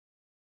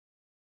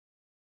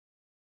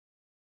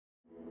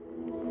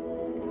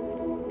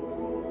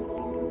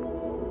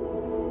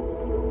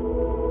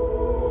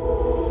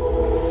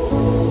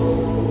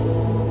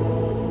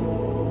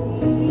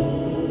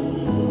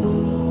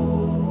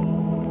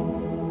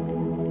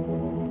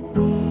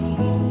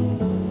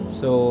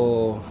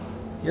So,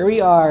 here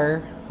we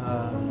are,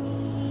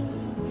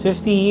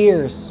 50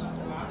 years,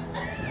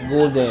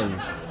 golden.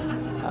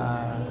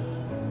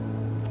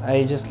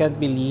 I just can't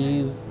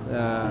believe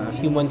a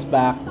few months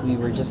back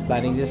we were just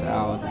planning this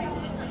out,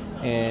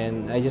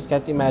 and I just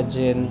can't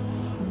imagine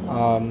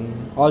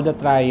all the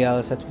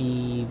trials that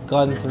we've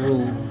gone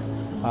through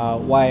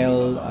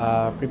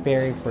while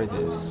preparing for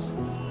this.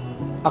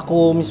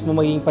 Ako mismo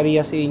maging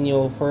pareha sa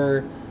inyo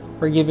for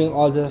giving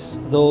all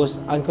those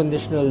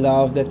unconditional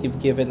love that you've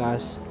given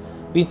us.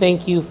 We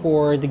thank you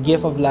for the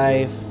gift of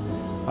life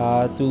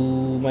to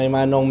my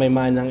manong, my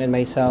manang, and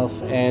myself,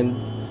 and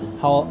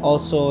how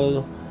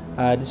also,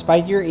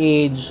 despite your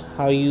age,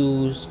 how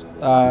you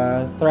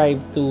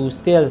thrive to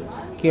still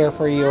care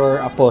for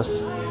your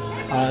apos.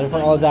 And for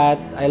all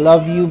that, I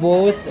love you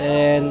both,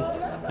 and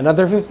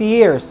another 50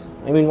 years.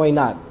 I mean, why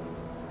not?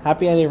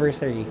 Happy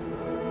anniversary.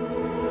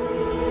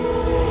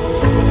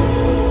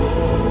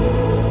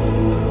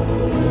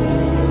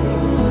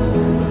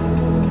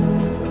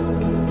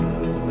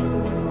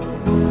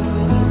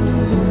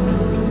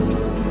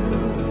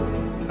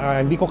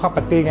 Hindi ko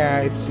kapating,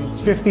 it's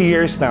 50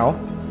 years now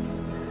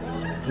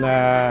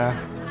na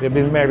they've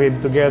been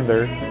married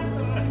together.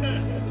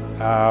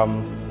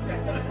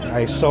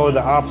 I saw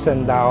the ups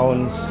and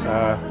downs,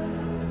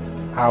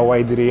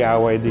 away diri,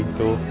 away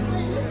dito.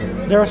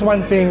 There was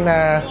one thing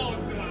na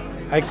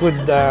I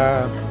could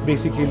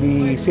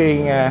basically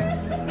say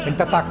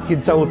nagtatakid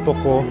sa utok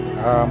ko.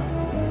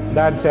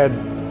 Dad said,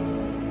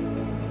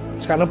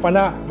 sa ano pa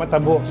na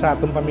matabo sa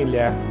atong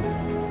pamilya,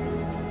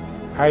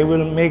 I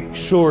will make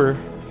sure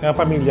nga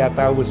pamilya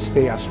ta will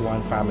stay as one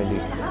family.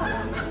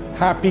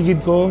 Happy gid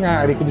ko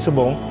nga ari ko di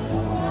subong,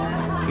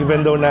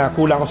 even though na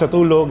kulang ako sa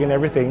tulog and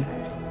everything.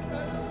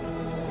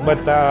 But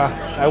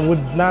I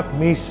would not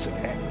miss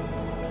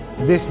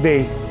this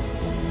day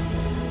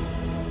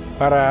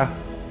para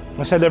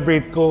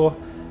ma-celebrate ko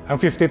ang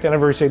 50th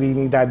anniversary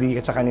ni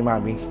Daddy at saka ni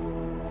Mommy.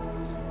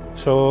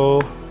 So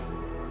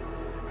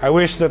I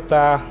wish that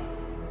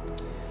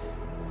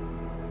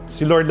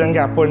si Lord lang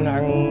gapon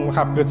ang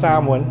makapyot sa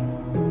amon.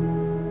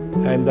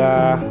 And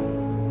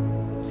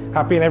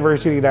happy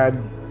anniversary, Dad.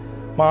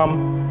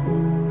 Mom,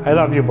 I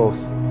love you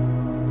both.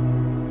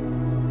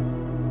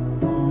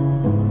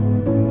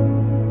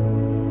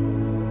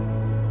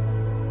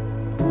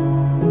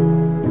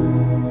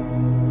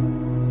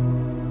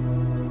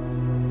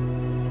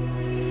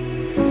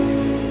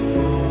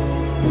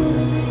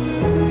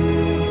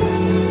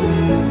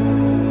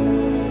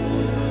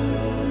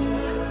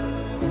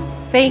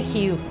 Thank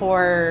you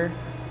for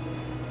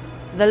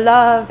the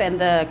love and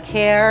the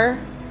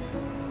care,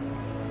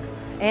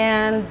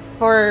 and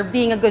for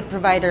being a good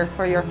provider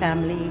for your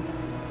family.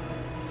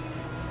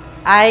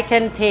 I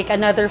can take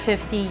another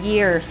 50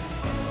 years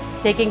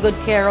taking good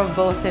care of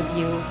both of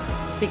you,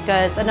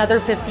 because another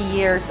 50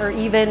 years or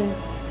even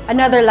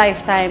another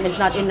lifetime is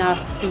not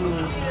enough to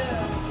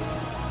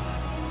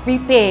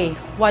repay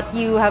what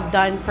you have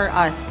done for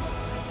us.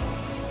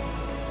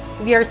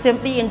 We are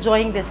simply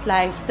enjoying this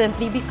life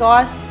simply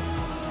because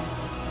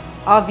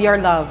of your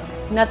love,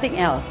 nothing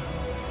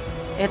else.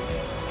 It's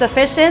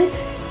sufficient,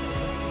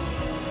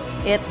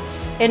 it's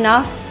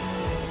enough,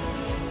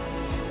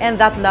 and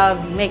that love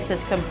makes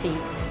us complete.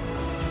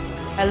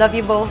 I love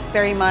you both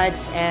very much,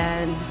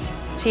 and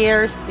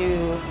cheers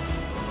to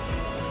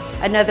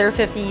another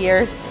 50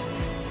 years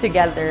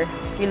together.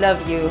 We love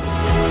you.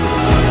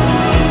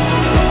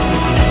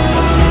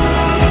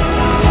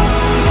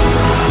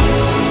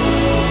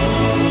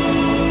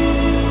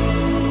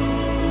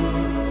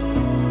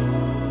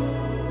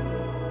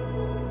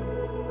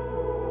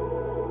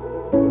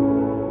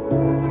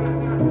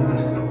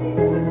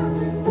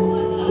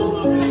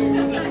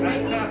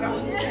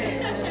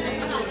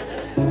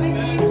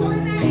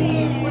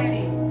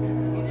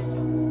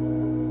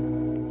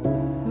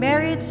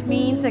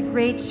 A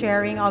great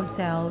sharing of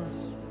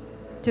selves.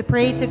 To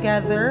pray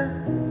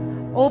together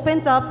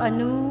opens up a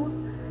new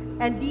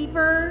and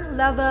deeper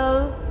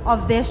level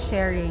of this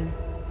sharing.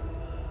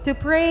 To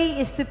pray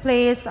is to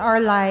place our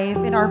life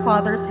in our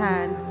Father's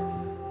hands.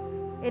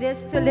 It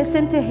is to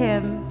listen to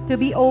Him, to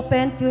be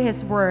open to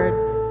His word,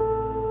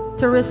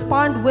 to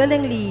respond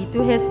willingly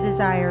to His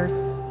desires.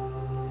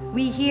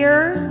 We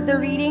hear the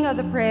reading of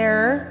the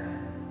prayer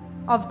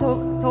of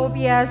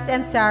Tobias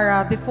and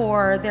Sarah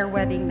before their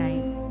wedding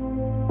night.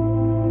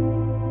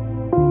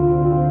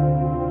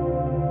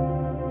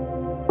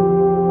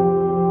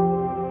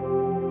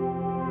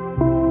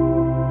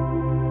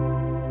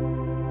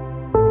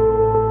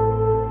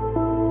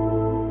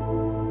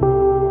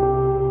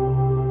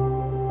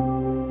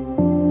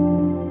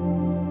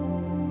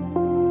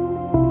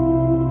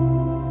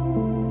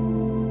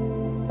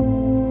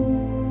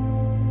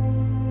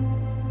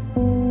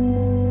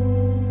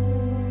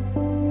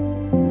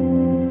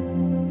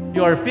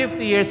 Your 50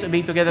 years of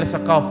being together as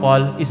a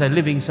couple is a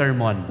living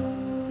sermon.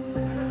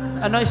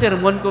 Ano yung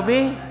sermon ko,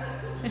 be?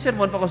 May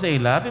sermon pa ko sa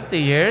ila, 50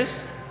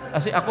 years.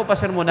 Kasi ako pa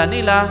sermonan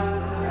nila.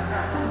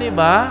 Di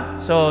ba?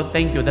 So,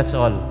 thank you. That's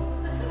all.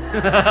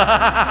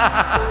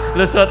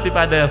 Lusot si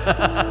Father.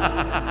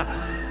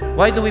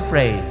 Why do we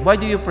pray? Why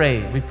do you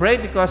pray? We pray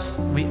because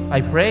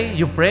I pray,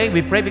 you pray,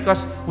 we pray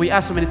because we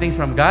ask so many things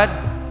from God.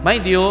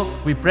 Mind you,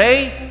 we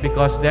pray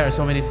because there are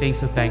so many things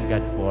to thank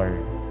God for.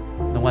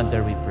 No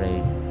wonder we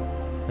pray.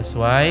 That's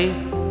why,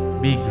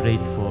 be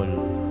grateful.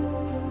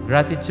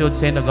 Gratitude,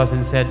 St.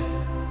 Augustine said,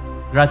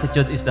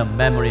 gratitude is the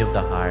memory of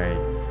the heart.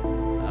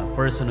 A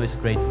person who is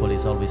grateful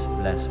is always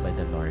blessed by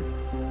the Lord.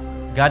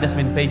 God has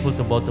been faithful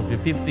to both of you.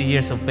 50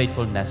 years of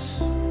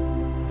faithfulness.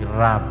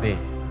 Grabe.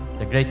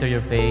 The greater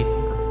your faith,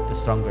 the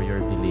stronger your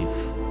belief.